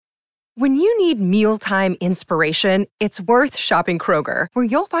When you need mealtime inspiration, it's worth shopping Kroger, where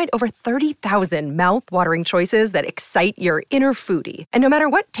you'll find over 30,000 mouth-watering choices that excite your inner foodie. And no matter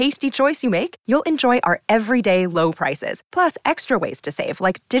what tasty choice you make, you'll enjoy our everyday low prices, plus extra ways to save,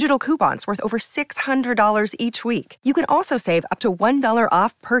 like digital coupons worth over $600 each week. You can also save up to $1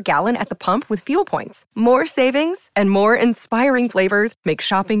 off per gallon at the pump with fuel points. More savings and more inspiring flavors make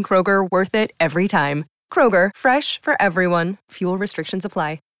shopping Kroger worth it every time. Kroger, fresh for everyone. Fuel restrictions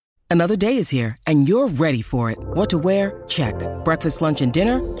apply. Another day is here, and you're ready for it. What to wear? Check. Breakfast, lunch, and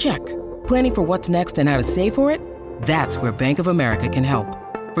dinner? Check. Planning for what's next and how to save for it? That's where Bank of America can help.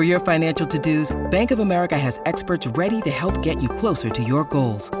 For your financial to-dos, Bank of America has experts ready to help get you closer to your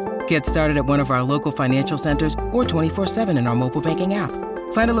goals. Get started at one of our local financial centers or 24/7 in our mobile banking app.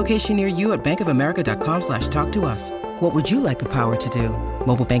 Find a location near you at bankofamerica.com/talktous. What would you like the power to do?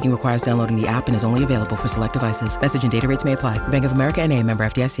 Mobile banking requires downloading the app and is only available for select devices. Message and data rates may apply. Bank of America NA, member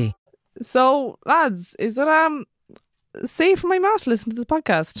FDIC. So, lads, is it safe for my ma to listen to this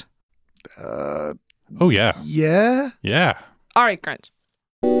podcast? Oh, yeah. Yeah? Yeah. All right, Grant.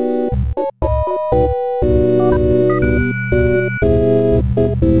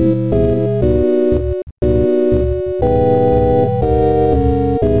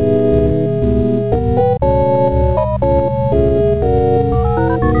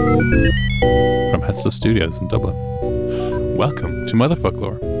 From Headstuff Studios in Dublin. Welcome to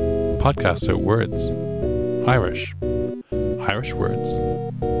Motherfolklore, a podcast about words, Irish words,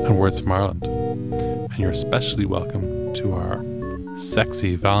 and words from Ireland. And you're especially welcome to our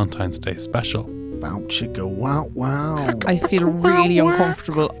sexy Valentine's Day special. Wow, chicka, wow, wow. I feel really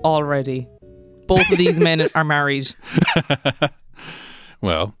uncomfortable already. Both of these men are married.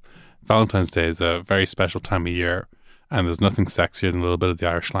 Well, Valentine's Day is a very special time of year, and there's nothing sexier than a little bit of the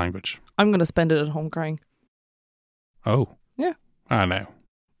Irish language. I'm going to spend it at home crying. Oh. Yeah. I know.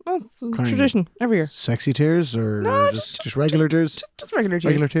 Well, it's a Crying. tradition every year. Sexy tears or No, just regular tears? Just regular tears.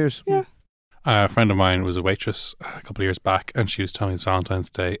 Regular tears. Yeah. A friend of mine was a waitress a couple of years back, and she was telling me it's Valentine's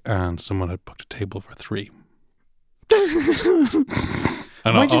Day, and someone had booked a table for 3. And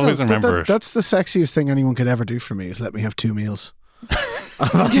I'll Mind you, always remember it. that's the sexiest thing anyone could ever do for me, is let me have 2 meals on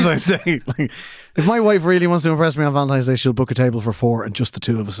Valentine's Day. Like, if my wife really wants to impress me on Valentine's Day, she'll book a table for 4 and just the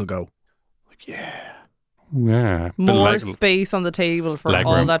 2 of us will go. Like, yeah. Yeah. More space on the table for leg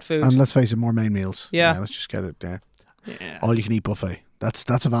all room. that food. And let's face it, more main meals. Yeah. Let's just get it there. Yeah. All you can eat buffet. That's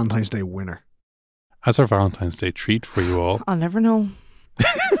a Valentine's Day winner. As our Valentine's Day treat for you all. I'll never know.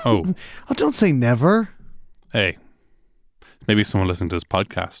 Oh, Oh, don't say never. hey. Maybe someone listening to this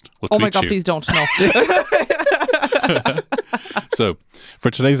podcast will Oh tweet my God, you. please don't. No. So, for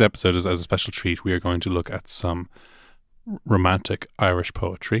today's episode, as a special treat, we are going to look at some romantic Irish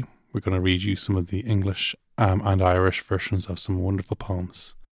poetry. We're going to read you some of the English and Irish versions of some wonderful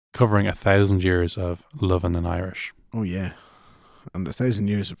poems covering 1,000 years of loving in Irish. Oh, yeah. And 1,000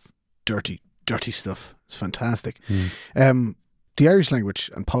 years of dirty, dirty stuff. It's fantastic. The Irish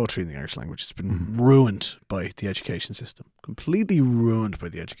language and poetry in the Irish language has been ruined by the education system. Completely ruined by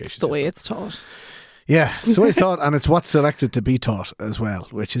the education It's system. the way it's taught. Yeah, it's the way it's taught, and it's what's selected to be taught as well,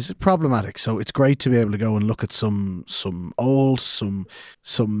 which is problematic. So it's great to be able to go and look at some old, some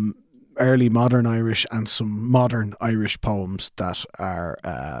early modern Irish and some modern Irish poems that are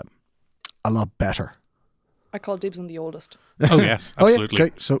a lot better. I call dibs on the oldest. Oh, yes, absolutely. Oh, yeah.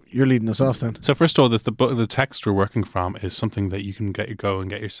 Okay, so you're leading us off then. So, first of all, the text we're working from is something that you can go and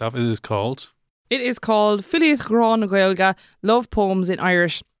get yourself. It is called... It is called Filiath Grán Gaelga, Love Poems in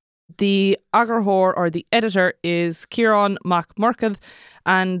Irish. The Agarhor, or the editor, is Kieran MacMurchad,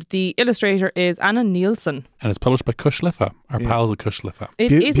 and the illustrator is Anna Nielsen. And it's published by Cushlifa, our pals at Cushlifa.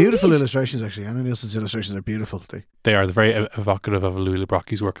 It is beautiful indeed. illustrations, actually. Anna Nielsen's illustrations are beautiful. They are very evocative of Louis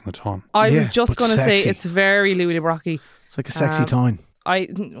Brocky's work in the Ton. I was Yeah, just but going to say sexy. it's very Louis Brocky. It's like a sexy time.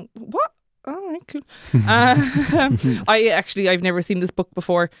 What? All right, cool. I've never seen this book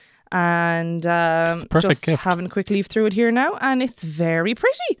before, and It's a perfect just gift. having a quick leaf through it here now, and it's very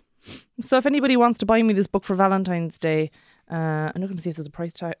pretty. So if anybody wants to buy me this book for Valentine's Day, I'm looking to see if there's a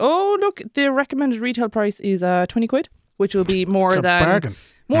price tag. Oh, look, the recommended retail price is 20 quid, which will be more It's a than bargain.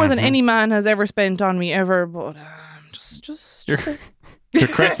 than any man has ever spent on me ever. But Your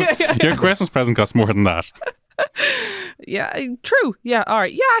Christmas present costs more than that. yeah, true. Yeah, all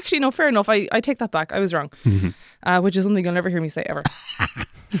right. Yeah, actually, no, fair enough. I take that back. I was wrong, which is something you'll never hear me say ever. I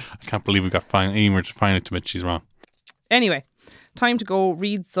can't believe we got Emer to finally admit she's wrong. Anyway, time to go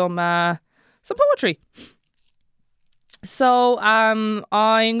read some poetry. So I'm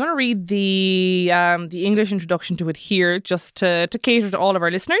going to read the English introduction to it here, just to cater to all of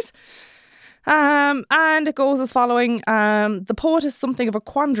our listeners. And it goes as following. The poet is something of a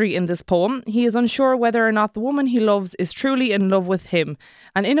quandary in this poem. He is unsure whether or not the woman he loves is truly in love with him.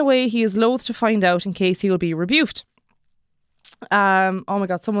 And in a way, he is loath to find out in case he will be rebuked. Oh my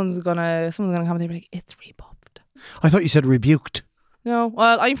God, someone's gonna comment and be like, it's rebuffed. I thought you said rebuked. No,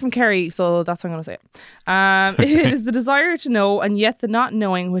 well, I'm from Kerry, so that's what I'm going to say. It is the desire to know and yet the not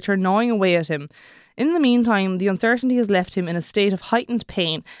knowing which are gnawing away at him. In the meantime, the uncertainty has left him in a state of heightened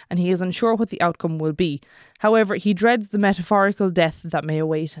pain and he is unsure what the outcome will be. However, he dreads the metaphorical death that may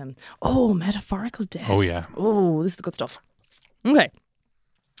await him. Oh, metaphorical death. Oh, yeah. Oh, this is the good stuff. Okay.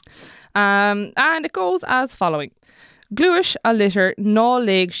 And it goes as following. Gluish a litter ná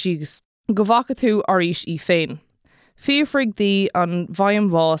leg shigs, govacathu arish I féin. Fiafrig thee an viam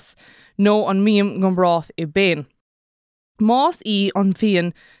vos, no an miam gombrath I bain. Mas I an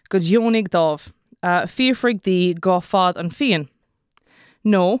fian godionig dov, fiafrig thee go fad an fian.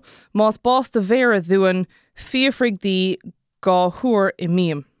 No, mas bos de vera dhuan, fiafrig thee go hur I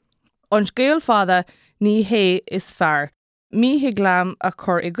miam. An gael fada ni he is far, mi he glam a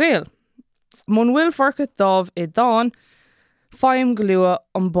cur I gael. Mon will forket dov I dawn, faim glua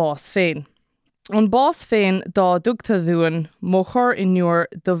an bos féin. An bos féin dá dugta dhuan mo chur inúor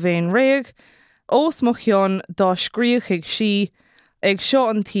do bhéin réig, os mo chion dá scríochaigh si ag seo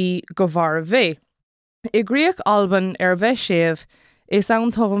an tí go bhar a bheith. I gríoch alban bheith séamh is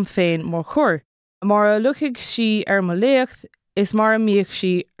antógham féin mo chur. Mar a luchaigh si mo léocht is mar a míoch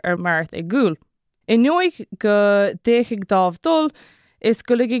si mart ag gúil. I nuaigh go déchaigh dámh dul is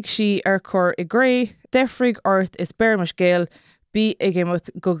go ligaigh si chur I gré, defrig ort is bermas géal, bí ag imut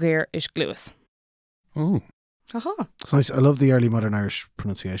go géir is gluas. Ooh. Aha. It's nice. I love the early modern Irish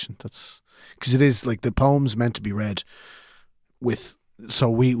pronunciation. That's because it is like the poem's meant to be read with. So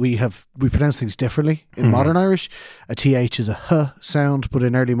we pronounce things differently in modern Irish. A th is a h sound, but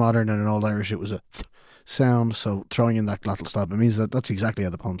in early modern and in Old Irish it was a th sound. So throwing in that glottal stop, it means that's exactly how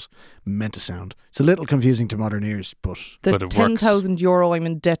the poem's meant to sound. It's a little confusing to modern ears, but the it works. €10,000 I'm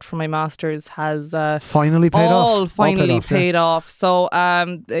in debt for my masters has finally paid off. All finally paid yeah. off. So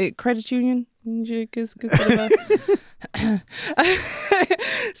credit union.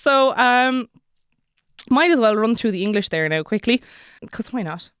 So might as well run through the English there now quickly, because why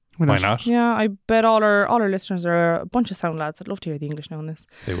not? Why not? Yeah, I bet all our listeners are a bunch of sound lads. I'd love to hear the English now on this.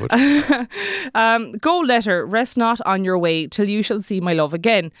 They would. Go letter, rest not on your way till you shall see my love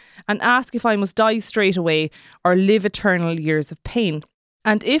again, and ask if I must die straight away or live eternal years of pain.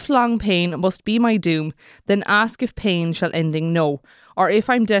 And if long pain must be my doom, then ask if pain shall ending know, or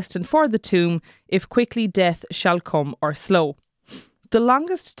if I'm destined for the tomb, if quickly death shall come or slow. The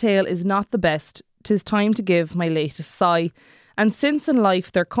longest tale is not the best, 'tis time to give my latest sigh, and since in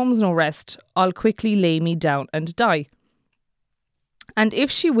life there comes no rest, I'll quickly lay me down and die. And if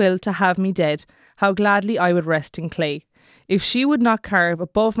she will to have me dead, how gladly I would rest in clay. If she would not carve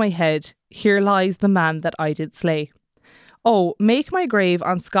above my head, here lies the man that I did slay. Oh, make my grave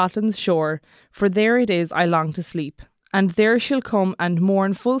on Scotland's shore, for there it is I long to sleep, and there she'll come and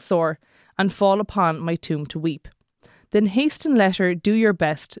mourn full sore, and fall upon my tomb to weep. Then hasten let her do your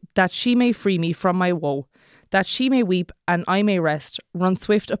best, that she may free me from my woe, that she may weep and I may rest, run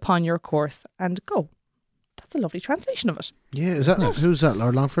swift upon your course and go. That's a lovely translation of it. Yeah, is that who's that?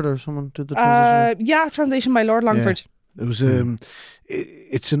 Lord Longford or someone did the translation? Yeah, translation by Lord Longford. Yeah. It was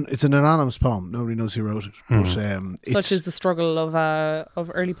it's an anonymous poem. Nobody knows who wrote it. But, such is the struggle of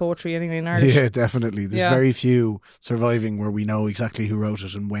early poetry anyway in Ireland. Yeah, definitely. There's very few surviving where we know exactly who wrote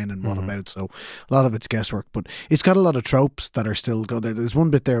it and when and what about. So a lot of it's guesswork. But it's got a lot of tropes that are still go there. There's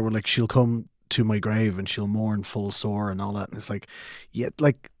one bit there where like she'll come to my grave and she'll mourn full sore and all that. And it's like, yeah,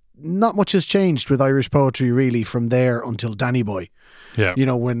 like not much has changed with Irish poetry really from there until Danny Boy. Yeah. You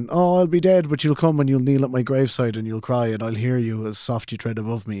know, when, I'll be dead, but you'll come and you'll kneel at my graveside and you'll cry and I'll hear you as soft you tread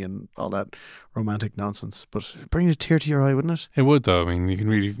above me and all that romantic nonsense. But bring a tear to your eye, wouldn't it? It would, though. I mean, you can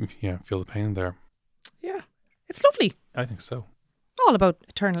really feel the pain there. Yeah. It's lovely. I think so. All about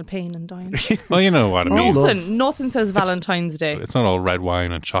eternal pain and dying. Well, you know what I mean. Nothing says Valentine's Day. It's not all red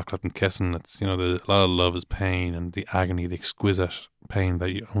wine and chocolate and kissing. It's, a lot of love is pain and the agony, the exquisite pain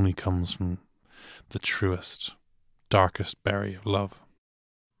that only comes from the truest, darkest berry of love.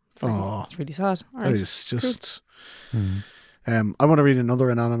 Oh, it's really sad. Right. It's just. Cool. I want to read another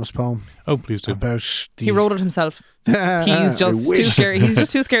anonymous poem. Oh, please do. About he wrote it himself. He's just too scared. He's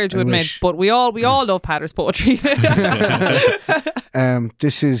just too scared to admit. But we all love Patter's poetry.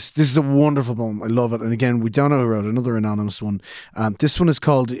 This is a wonderful poem. I love it. And again, we don't know who wrote another anonymous one. This one is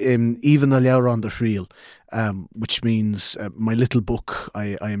called Even a Leabhar an de Friel. which means my little book,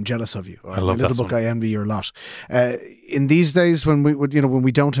 I am jealous of you. Or I love my little that book, song. I envy your lot. In these days, when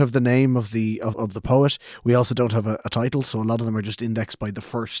we don't have the name of the poet, we also don't have a title. So a lot of them are just indexed by the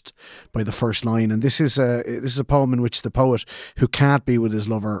first line. And this is a poem in which the poet, who can't be with his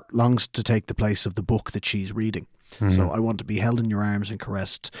lover, longs to take the place of the book that she's reading. So I want to be held in your arms and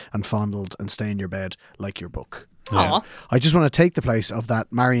caressed and fondled and stay in your bed like your book. Aw. I just want to take the place of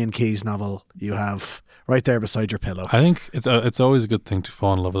that Marion Keyes novel you have right there beside your pillow. I think it's always a good thing to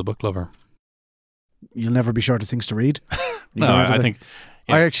fall in love with a book lover. You'll never be short of things to read. You No, go into I the- think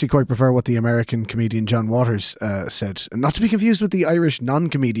yeah. I actually quite prefer what the American comedian John Waters said. And not to be confused with the Irish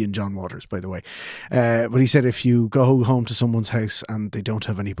non-comedian John Waters, by the way. But he said, if you go home to someone's house and they don't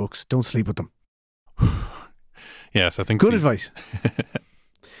have any books, don't sleep with them. Yes, I think Good advice.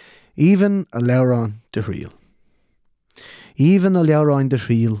 Even a Lauron de Riel. Even a Lauron de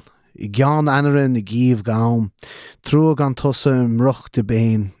Riel. I gan anaren I gív gaum. Trúg an tusa mruch de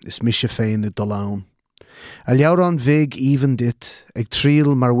bain. Is mische féin I dolaun. A Lauron vig even dit. Ag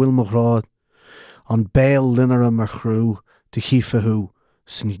triel mar wil mo grad. An bail linnere mar chrú. De chifa hu.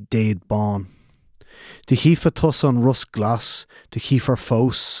 Sni dead ban. De chifa tusa an rus glas. De chifar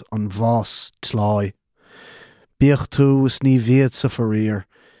fós an vás tlai. Bíoch tú is ní viad sa farír,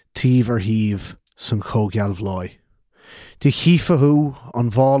 tív ar hív san chogeal vloi. De chifa hu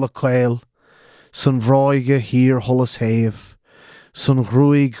an bhála quail, san bhráige hir hollas hév, san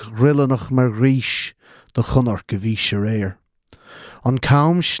grúig rillanach mar ríis, de chunnar go bhí sé réir. An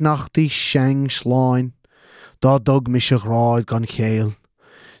caum snachtaí seng sláin, dá dug mi se gráid gan chéil,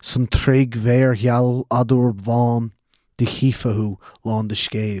 san trig véir heal adúr bhán, de chifa hu lán de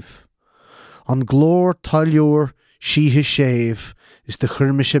scév. An glór talúr síthe sév is de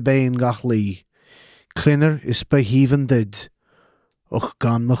churmise béin gach lí. Clinner is by hívan did, och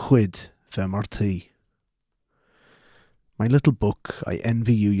gan ma chwid fe martí. My little book, I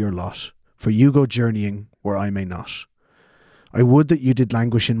envy you your lot, for you go journeying where I may not. I would that you did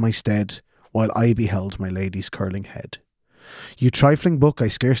languish in my stead, while I beheld my lady's curling head. You trifling book, I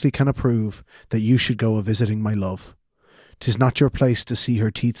scarcely can approve that you should go a-visiting my love. 'Tis not your place to see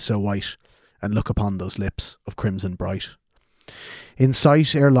her teeth so white, and look upon those lips of crimson bright. In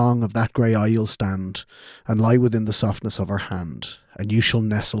sight ere long of that grey eye you'll stand, and lie within the softness of her hand, and you shall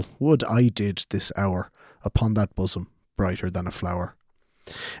nestle, would I did this hour, upon that bosom brighter than a flower.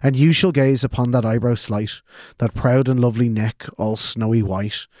 And you shall gaze upon that eyebrow slight, that proud and lovely neck all snowy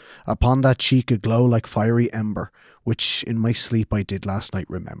white, upon that cheek aglow like fiery ember, which in my sleep I did last night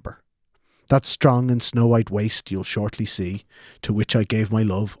remember. That strong and snow-white waist you'll shortly see, to which I gave my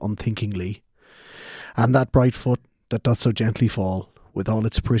love unthinkingly. And that bright foot that doth so gently fall, with all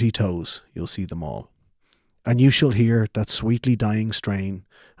its pretty toes, you'll see them all. And you shall hear that sweetly dying strain,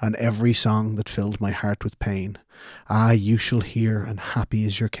 and every song that filled my heart with pain. Ah, you shall hear, and happy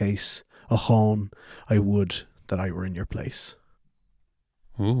is your case. Ochone, I would that I were in your place.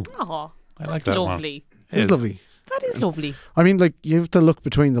 Ooh, Aw, I like that's that lovely. one. It's lovely. That is lovely. I mean, like, you have to look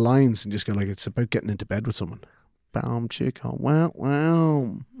between the lines and just go, like, it's about getting into bed with someone. Bam, chick, oh, wow,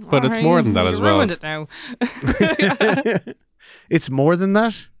 wow. But it's more than that You as well. ruined it now. It's more than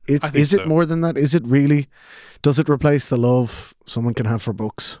that? I think Is it so. more than that? Is it really? Does it replace the love someone can have for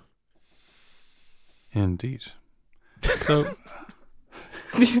books? Indeed. So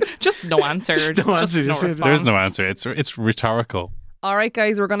Just no answer. Just Just no no answer, just say response. there's no answer. It's rhetorical. All right,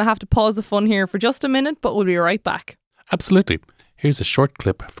 guys, we're going to have to pause the fun here for just a minute, but we'll be right back. Absolutely. Here's a short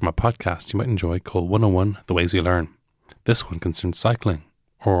clip from a podcast you might enjoy called 101 The Ways You Learn. This one concerns cycling,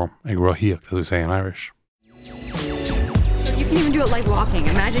 or ag roiíocht, as we say in Irish. You can even do it like walking.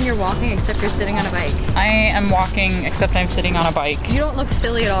 Imagine you're walking except you're sitting on a bike. I am walking, except I'm sitting on a bike. You don't look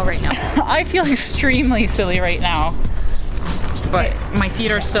silly at all right now. I feel extremely silly right now. But my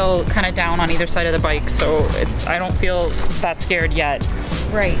feet are still kind of down on either side of the bike, so I don't feel that scared yet,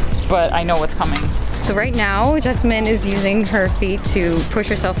 Right. but I know what's coming. So right now, Jasmine is using her feet to push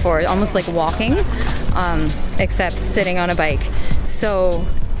herself forward, almost like walking, except sitting on a bike. So,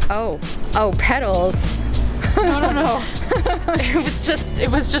 oh, pedals. No.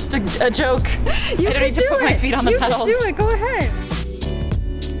 It was just a joke. You I don't should need to do put my it. feet on the you pedals. You should do it. Go ahead.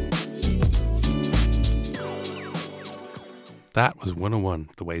 That was 101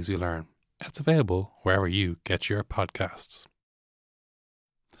 The Ways You Learn. It's available wherever you get your podcasts.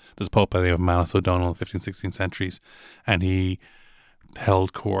 There's a poet by the name of Manus O'Donnell in the 15th, 16th centuries, and he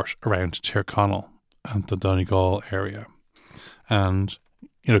held court around Tyrconnell and the Donegal area. And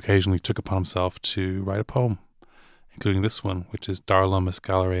he occasionally took upon himself to write a poem, including this one, which is Darlam is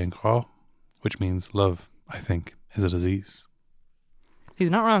Galere and Craw, which means love, I think, is a disease.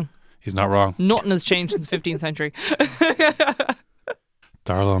 He's not wrong. He's not wrong. Nothing has changed since 15th century.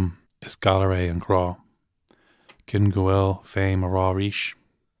 Darlum is galere an grá. Cin gohfuil féim a rá ríis.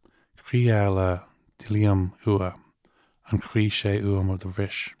 Crí le diliam ua an crí sé uam of the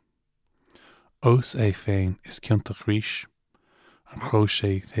bhris. Os é féin is cinnta ríis an chró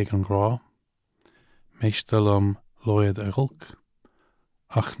sé teag an grá. Meistalum loiad a gulk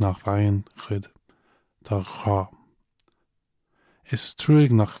ach nach bhain chud dar grá. Is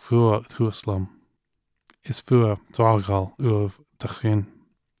trúig nach fua thuaslam. Is fua dágal uamh de chin.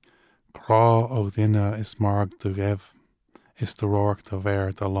 Grá ó dhuine is marg de gheibh. Is de roirg de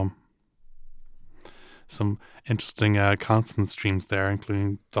bhéir de lum. Some interesting consonant streams there,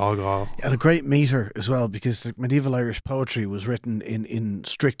 including dágal. And a great meter as well, because the medieval Irish poetry was written in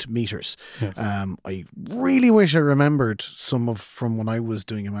strict meters. Yes. I really wish I remembered some from when I was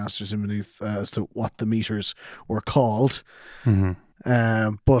doing a master's in Maynooth as to what the meters were called. Mm-hmm.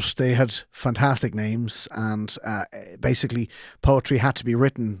 But they had fantastic names, and basically poetry had to be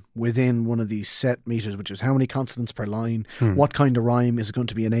written within one of these set meters, which is how many consonants per line, what kind of rhyme, is it going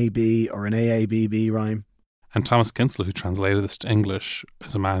to be an AB or an AABB rhyme. And Thomas Kinsella, who translated this to English,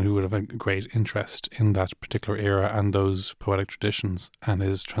 is a man who would have a great interest in that particular era and those poetic traditions, and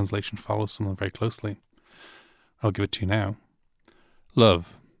his translation follows some of them very closely. I'll give it to you now.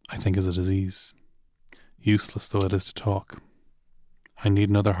 Love, I think, is a disease, useless though it is to talk. I need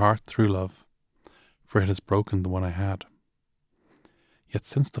another heart through love, for it has broken the one I had. Yet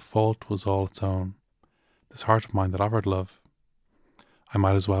since the fault was all its own, this heart of mine that offered love, I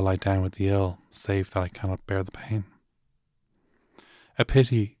might as well lie down with the ill, save that I cannot bear the pain. A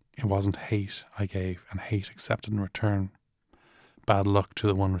pity it wasn't hate I gave, and hate accepted in return. Bad luck to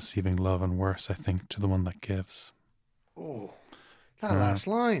the one receiving love, and worse, I think, to the one that gives. Oh, that last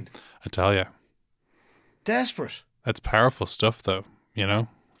line. I tell you. Desperate. That's powerful stuff, though, you know?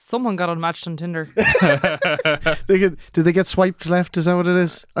 Someone got unmatched on Tinder. Did they get swiped left? Is that what it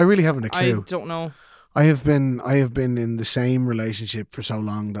is? I really haven't a clue. I don't know. I have been in the same relationship for so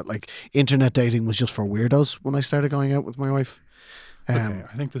long that like internet dating was just for weirdos when I started going out with my wife. Okay,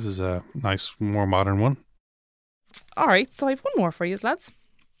 I think this is a nice, more modern one. All right, so I have one more for you, lads.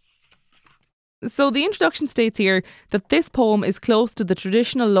 So the introduction states here that this poem is close to the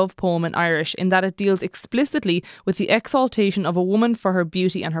traditional love poem in Irish in that it deals explicitly with the exaltation of a woman for her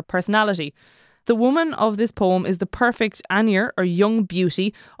beauty and her personality. The woman of this poem is the perfect Anir, or young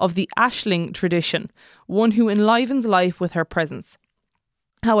beauty, of the Aisling tradition, one who enlivens life with her presence.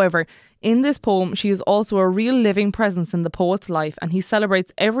 However, in this poem, she is also a real living presence in the poet's life, and he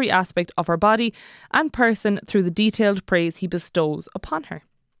celebrates every aspect of her body and person through the detailed praise he bestows upon her.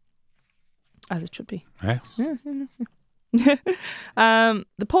 As it should be. Yes. The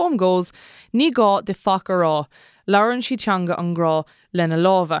poem goes, Ní gá de fach ará, lauren si teanga an grá lena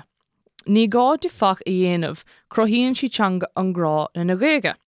láva. Ní gá de fach a dhéanamh, crohíonn si teanga an grá lena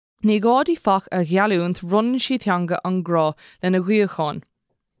gaeilge. Ní gá de fach a ghealúnt runn si teanga an grá lena gaeilgeán.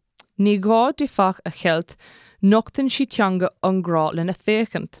 Ní gá de fach a cheilt, nochtain si teanga an grá lena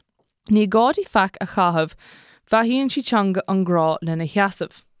féchant. Ní gá de fach a chahabh, bhaíonn si teanga an grá lena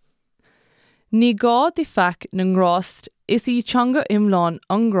cheasamh. Ní gá de fach na ngrást is í teanga imlán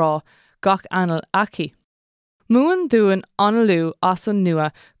an grá gach anal aci. Muan dúan analú as an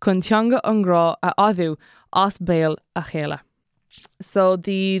nua chun teanga an grá a adú as béal a chéile. So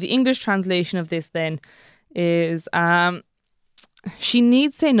the English translation of this then is she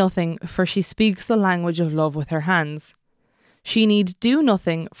need say nothing, for she speaks the language of love with her hands. She need do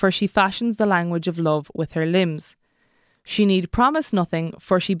nothing, for she fashions the language of love with her limbs. She need promise nothing,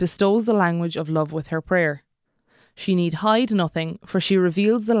 for she bestows the language of love with her prayer. She need hide nothing, for she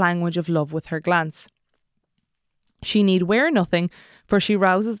reveals the language of love with her glance. She need wear nothing, for she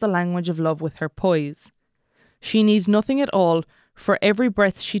rouses the language of love with her poise. She need nothing at all, for every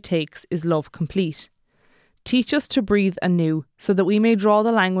breath she takes is love complete. Teach us to breathe anew, so that we may draw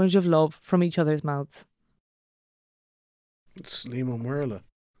the language of love from each other's mouths. It's Lima Muirla.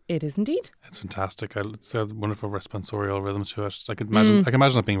 It is indeed. It's fantastic. It's a wonderful responsorial rhythm to it. I can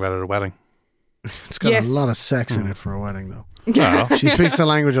imagine it being read at a wedding. It's got a lot of sex in it for a wedding, though. Well, she speaks the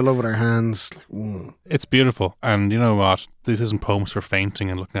language of love with her hands. It's beautiful. And you know what? This isn't poems for fainting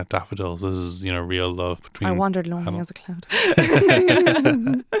and looking at daffodils. This is, real love between... I wandered lonely as a cloud.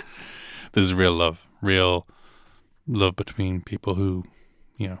 This is real love. Real love between people who,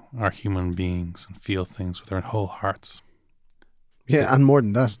 are human beings and feel things with their whole hearts. Yeah, and more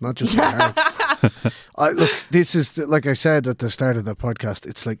than that, not just their hearts. Look, this is, like I said at the start of the podcast,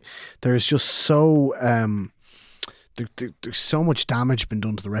 it's like there is just so... There's so much damage been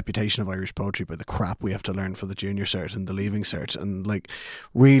done to the reputation of Irish poetry by the crap we have to learn for the junior cert and the leaving cert, and like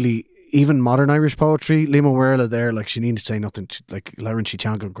really even modern Irish poetry, Lima Werla there, like she needed to say nothing, like Lauren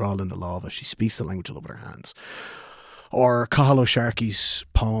Chichangan Grawl in the Lava, she speaks the language of love with her hands. Or Cathal O'Sharkey's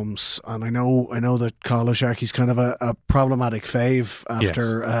poems, and I know that Cathal O'Sharkey's kind of a problematic fave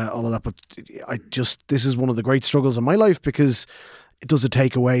after all of that, but this is one of the great struggles in my life, because it doesn't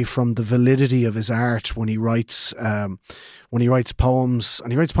take away from the validity of his art when he writes poems,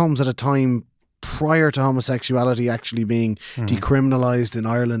 and he writes poems at a time prior to homosexuality actually being decriminalised in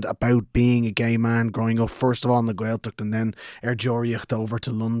Ireland, about being a gay man growing up, first of all in the Gaeltacht and then Joriacht over to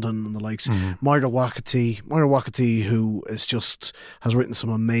London and the likes. Moira Wakati, who has written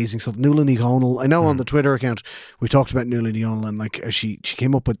some amazing stuff. Nuala Ní Dhomhnaill, I know on the Twitter account we talked about Nuala Ní Dhomhnaill, and like she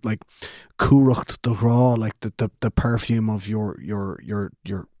came up with like Cúireacht do Rá, like the perfume of your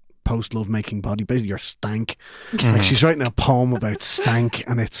post-love making body, basically your stank. Like she's writing a poem about stank,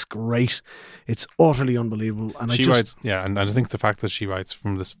 and it's great. It's utterly unbelievable. And and I think the fact that she writes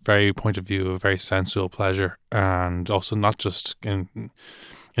from this very point of view of very sensual pleasure, and also not just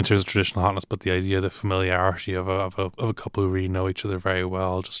in terms of traditional hotness, but the idea, the familiarity of a couple who really know each other very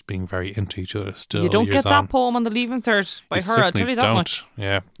well, just being very into each other still. You don't years get that on. Poem on the Leaving Cert by her, I'll tell you that much.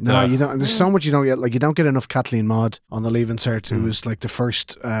 Yeah. No, you don't. There's so much you don't get. Like, you don't get enough Kathleen Maud on the Leaving Cert, who was like the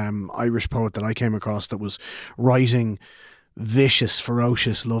first Irish poet that I came across that was writing vicious,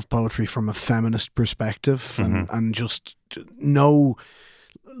 ferocious love poetry from a feminist perspective, and just no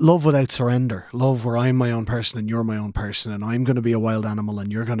love without surrender. Love where I'm my own person and you're my own person, and I'm going to be a wild animal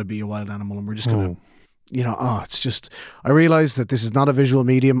and you're going to be a wild animal, and we're just going to, it's just, I realised that this is not a visual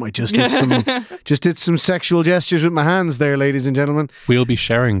medium. I just did some sexual gestures with my hands there, ladies and gentlemen. We'll be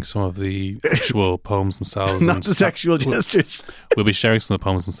sharing some of the actual poems themselves. Not the sexual gestures. We'll be sharing some of the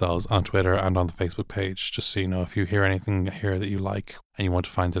poems themselves on Twitter and on the Facebook page, just so you know, if you hear anything here that you like and you want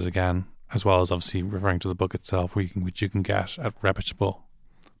to find it again, as well as obviously referring to the book itself, which you can get at reputable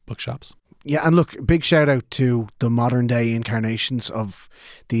bookshops. Yeah, and look, big shout out to the modern day incarnations of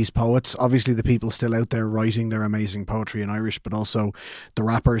these poets. Obviously the people still out there writing their amazing poetry in Irish, but also the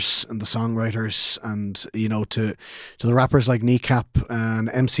rappers and the songwriters, and to the rappers like Kneecap and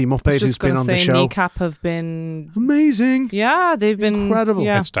MC Muppet, who's been on the show. Kneecap have been amazing. Yeah, they've been incredible.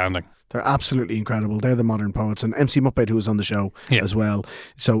 Yeah. Outstanding. They're absolutely incredible. They're the modern poets, and MC Muppet, who was on the show as well.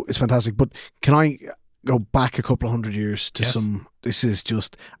 So it's fantastic. But can I go back a couple of hundred years to this is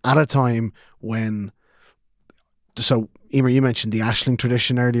just at a time when, so Emer, you mentioned the Aisling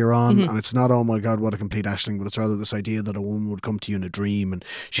tradition earlier on, and it's not, oh my God, what a complete Aisling, but it's rather this idea that a woman would come to you in a dream and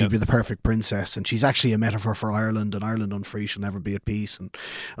she'd be the perfect princess, and she's actually a metaphor for Ireland, and Ireland unfree shall never be at peace, and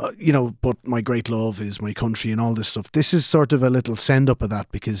but my great love is my country and all this stuff. This is sort of a little send up of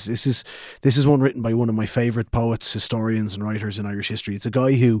that, because this is one written by one of my favourite poets, historians and writers in Irish history. It's a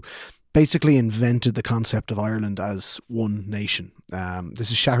guy who basically invented the concept of Ireland as one nation. This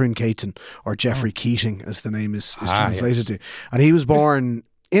is Shahrin Caton, or Geoffrey Keating, as the name is translated to. And he was born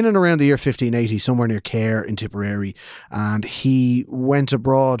in and around the year 1580, somewhere near Cahir in Tipperary. And he went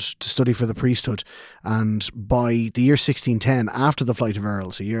abroad to study for the priesthood. And by the year 1610, after the Flight of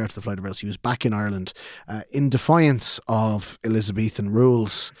Earls, a year after the Flight of Earls, he was back in Ireland in defiance of Elizabethan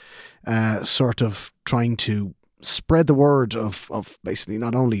rules, sort of trying to spread the word of basically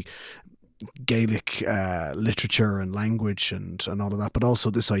not only Gaelic literature and language and all of that, but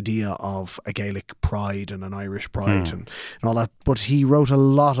also this idea of a Gaelic pride and an Irish pride and all that. But he wrote a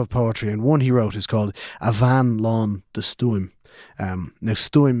lot of poetry, and one he wrote is called Avan Lán de Stuim. Now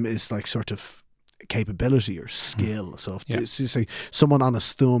Stuim is like sort of capability or skill. So if you say someone on a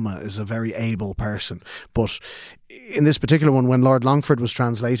stuma is a very able person, but in this particular one, when Lord Longford was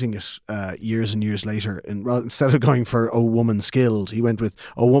translating it years and years later, instead of going for "O woman skilled," he went with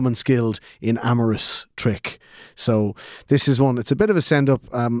 "O woman skilled in amorous trick." So this is one, it's a bit of a send up.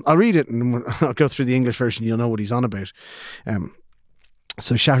 I'll read it and I'll go through the English version, you'll know what he's on about.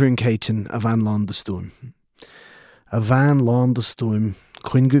 So Shahrin Caton, Avan Lán de Stuim. Avan Lán de Stuim,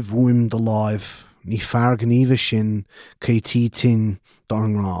 chuin go bhuaim de láimh, ní fear gníomha sin, caití tin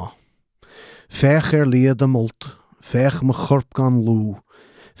don rá. Fech liad de mult, fech me chorp gan lú,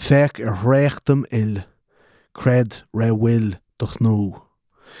 fech reachtam il, cred ra will doch nó.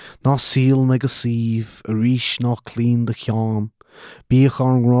 Ná síl me go sív, a ríis ná clean de chean, bích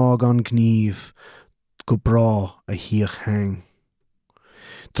an rá gan gníomh, go bra a hiach hang.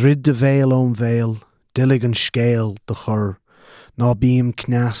 Drid de veil ón veil, dillig an scéal de chur, ná bíam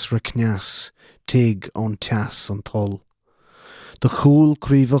knas ra knas, tig ón tas an tull. De chúl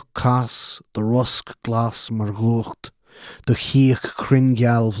críomhach cas, de rusk glas mar ghuacht, de chiach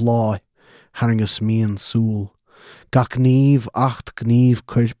cringealv lá, haringus mian súl. Gach níomh acht gníomh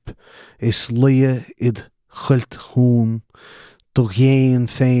curp, is lia id chult hún, Do ghéan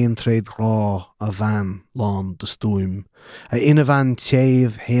féin tréad rá a bhean lán de stúim. A ina bhean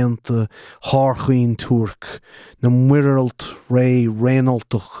téamh héanta thárchuoin túrc, na muiralt ré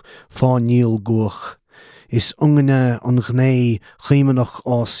rénaltach fáníal guach. Is ungane an gné chiimeanach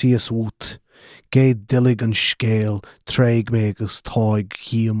á síos út. Géad dilig an scéal, tréig mégus táig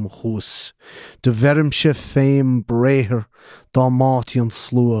híam hús. De vermse féim bréthir, dá máti an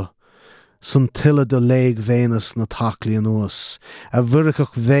slua. San tilla de léig Venus na taclian us. A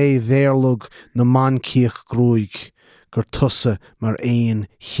bhuricach bhéirlug na mancíoch grúig, gur tusa mar éon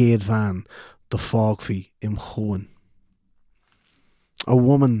chéad bhean, de fágfí im chuan. A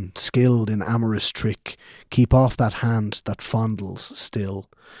woman skilled in amorous trick, keep off that hand that fondles still.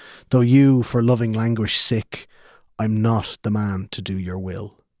 Though you for loving languish sick, I'm not the man to do your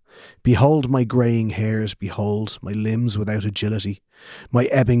will. Behold my greying hairs, behold my limbs without agility, my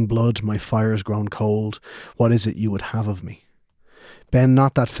ebbing blood, my fires grown cold. What is it you would have of me? Bend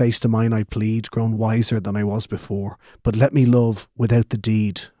not that face to mine, I plead, grown wiser than I was before, but let me love without the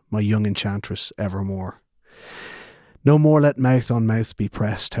deed, my young enchantress evermore. No more let mouth on mouth be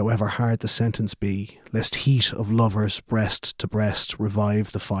pressed, however hard the sentence be, lest heat of lovers breast to breast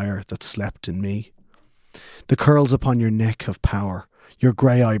revive the fire that slept in me. The curls upon your neck have power, your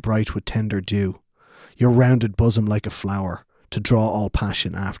grey eye bright with tender dew, your rounded bosom like a flower, to draw all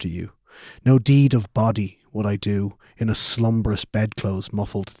passion after you. No deed of body would I do, in a slumberous bedclothes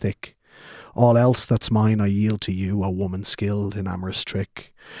muffled thick. All else that's mine I yield to you, O woman skilled in amorous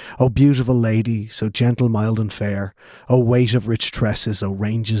trick. O beautiful lady, so gentle, mild and fair, O weight of rich tresses, O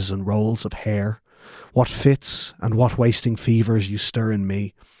ranges and rolls of hair. What fits and what wasting fevers you stir in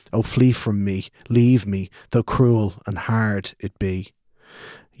me, O flee from me, leave me, though cruel and hard it be.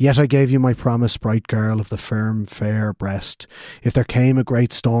 Yet I gave you my promise, bright girl of the firm, fair breast. If there came a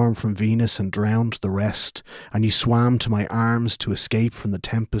great storm from Venus and drowned the rest, and you swam to my arms to escape from the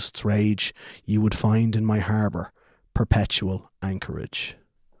tempest's rage, you would find in my harbour perpetual anchorage.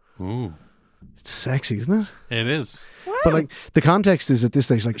 Ooh. It's sexy, isn't it? It is. But like the context is at this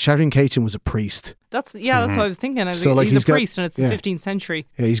stage, like Shouting Cajun was a priest. That's what I was thinking. So, like, he's he's a got- priest and it's yeah. the 15th century.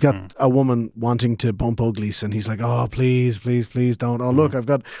 Yeah, he's got a woman wanting to bump uglies, and he's like, "Oh, please, please, please don't. Oh, look, I've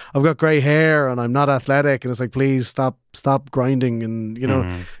got grey hair, and I'm not athletic." And it's like, "Please stop grinding." And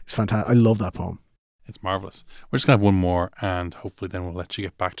it's fantastic. I love that poem. It's marvellous. We're just going to have one more, and hopefully then we'll let you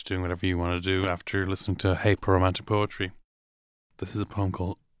get back to doing whatever you want to do after listening to Hyper Romantic Poetry. This is a poem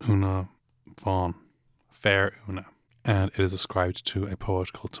called Una Vaughan, Fair Una, and it is ascribed to a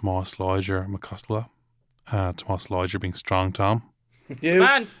poet called Tomás Loiger MacCostla. Tomás Loiger being Strong Tom.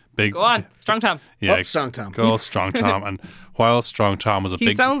 Man, Big, go on. Strong Tom. Yeah, Up, Strong Tom. Go Strong Tom. And while Strong Tom was a He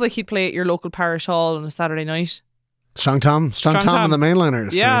big... sounds like he'd play at your local parish hall on a Saturday night. Strong Tom and the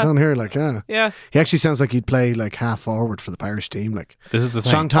mainliners. Yeah. Down here, like, yeah. Yeah. He actually sounds like he'd play like half forward for the parish team. Like, This is the thing.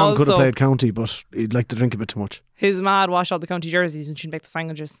 Strong Tom could have Also- played county, but he'd like to drink a bit too much. His mad wash out the county jerseys and she'd make the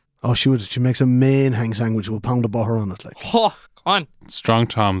sandwiches. Oh, she would. She makes a main hang sandwich with a pound of butter on it. Like, Oh, go on. Strong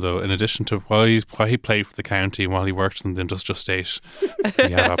Tom, though, in addition to while he played for the county, while he worked in the industrial estate,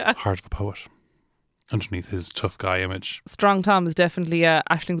 he had a heart of a poet underneath his tough guy image. Strong Tom is definitely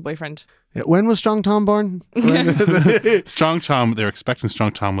Ashling's boyfriend. yeah, when was Strong Tom born? Strong Tom, they're expecting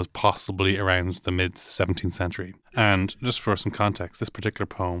Strong Tom was possibly around the mid 17th century. And just for some context, this particular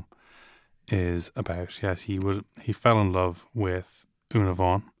poem is about, yes, he fell in love with Una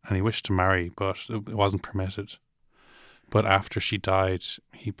Vaughan and he wished to marry, but it wasn't permitted. But after she died,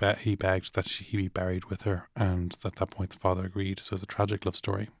 he begged that he be buried with her, and at that point the father agreed. So it's a tragic love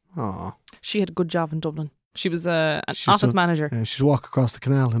story. Aw. She had a good job in Dublin. She was an She's office done- manager. Yeah, she'd walk across the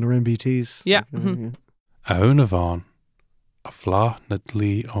canal in her MBTs. Yeah, Like, mhm. A Una Vaughan, a flá na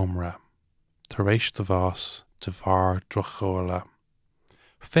dlí omra, tar éis de vás de bhar drochorla.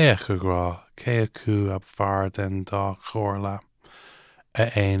 Féach gra, cé acu ab bhar den dá chorla, a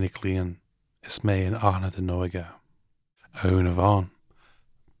énig líon, is mé an ána de nóige. A Una Vaughan,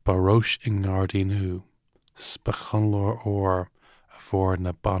 baróis in ngardín hu, spechanlor or a bhór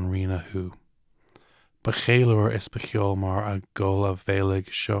na banrína hu. Bechéalor is becheol mar a gol a bhélig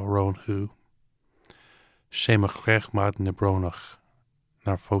seo rón hu. Sé mar chréch mad na brónach,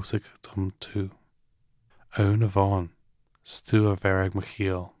 nar fósig dom tú. Auna Vaughan, stú a bherag ma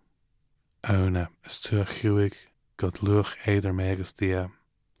chiel. Auna, is tú a chuig, god luch éidir mégus dia.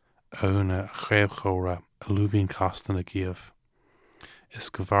 Auna, a chréib chóra, a lúvín costan a gíomh. Is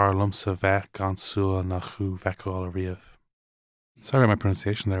go bhar lumsa bheith gan súla na chu bheicáil a riamh. Sorry about my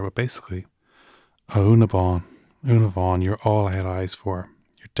pronunciation there, but basically, Una Vaughan, you're all I had eyes for.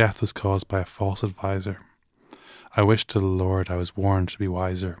 Your death was caused by a false advisor. I wish to the Lord I was warned to be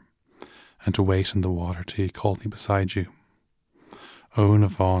wiser, and to wait in the water till he called me beside you. Owen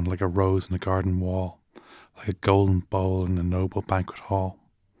Vaughan like a rose in a garden wall, like a golden bowl in a noble banquet hall.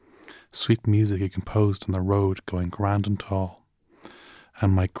 Sweet music he composed on the road going grand and tall.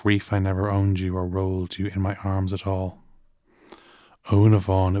 And my grief I never owned you or rolled you in my arms at all. Oh, Una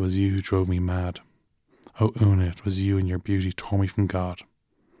Vaughan, it was you who drove me mad. Oh, Una, it was you and your beauty tore me from God.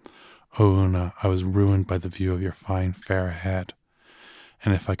 Oh, Una, I was ruined by the view of your fine, fair head.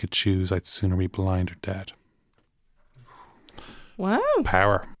 And if I could choose, I'd sooner be blind or dead. Wow.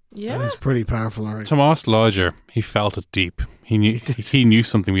 Power. Yeah. That is pretty powerful, all right. Tomas Lodger, he felt it deep. He knew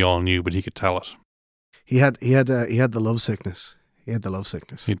something we all knew, but he could tell it. He had the love sickness. He had the love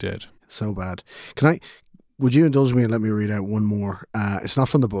sickness. He did. So bad. Would you indulge me and let me read out one more? It's not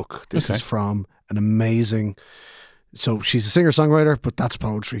from the book. This Okay. is from an amazing... So she's a singer-songwriter, but that's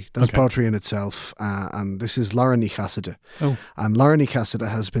poetry. That's Okay. poetry in itself. And this is Laura Ní Chassaide. Oh. And Laura Ní Chassaide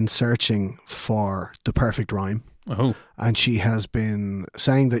has been searching for the perfect rhyme. Oh. And she has been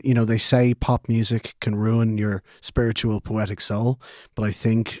saying that, they say pop music can ruin your spiritual, poetic soul. But I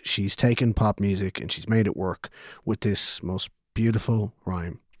think she's taken pop music and she's made it work with this most beautiful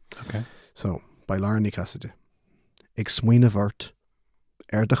rhyme. Okay. So, by Laura Ní Chassaide. Ig smuoine vert,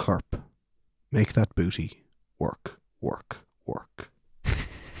 de chorp, make that booty work, work, work.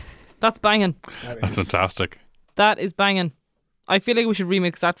 That's banging. That's fantastic. That is banging. I feel like we should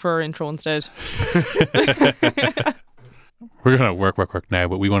remix that for our intro instead. We're going to work now,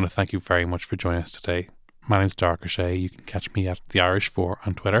 but we want to thank you very much for joining us today. My name's Dark O'Shea. You can catch me at The Irish 4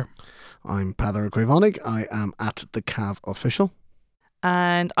 on Twitter. I'm Peadar Quaivonig. I am at the Cav Official.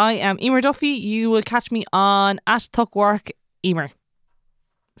 And I am Emer Duffy. You will catch me on at Tuckwork Emer.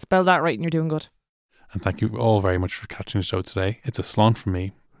 Spell that right and you're doing good. And thank you all very much for catching the show today. It's a slán from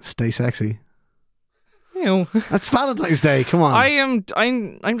me. Stay sexy. Ew. That's Valentine's Day. Come on. I'm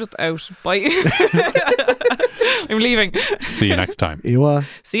just out. Bye. I'm leaving. See you next time. Iwa.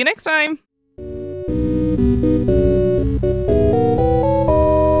 See you next time.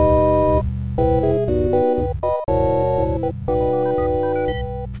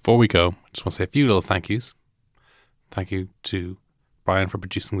 Before we go, I just want to say a few little thank yous. Thank you to Brian for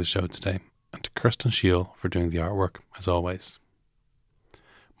producing the show today, and to Kirsten Shiel for doing the artwork, as always.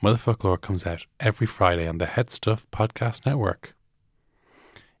 Motherfucklore comes out every Friday on the Head Stuff Podcast Network.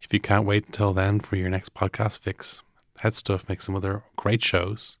 If you can't wait until then for your next podcast fix, Head Stuff makes some other great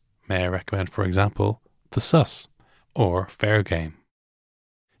shows. May I recommend, for example, The Sus or Fair Game.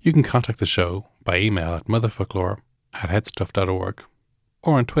 You can contact the show by email at motherfucklore@headstuff.org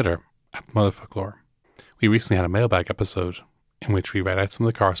or on Twitter @motherfucklore. We recently had a mailbag episode in which we read out some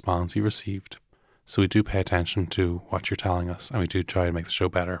of the correspondence we received. So we do pay attention to what you're telling us and we do try to make the show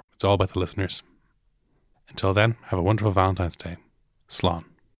better. It's all about the listeners. Until then, have a wonderful Valentine's Day. Slán.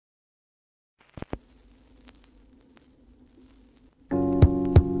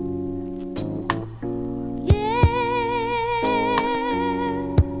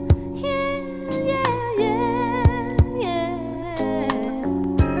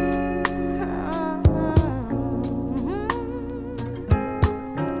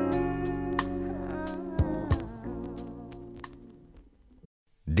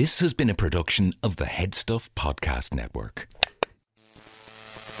 This has been a production of the Head Stuff Podcast Network.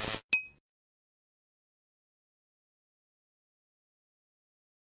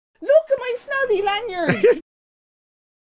 Look at my snazzy lanyard.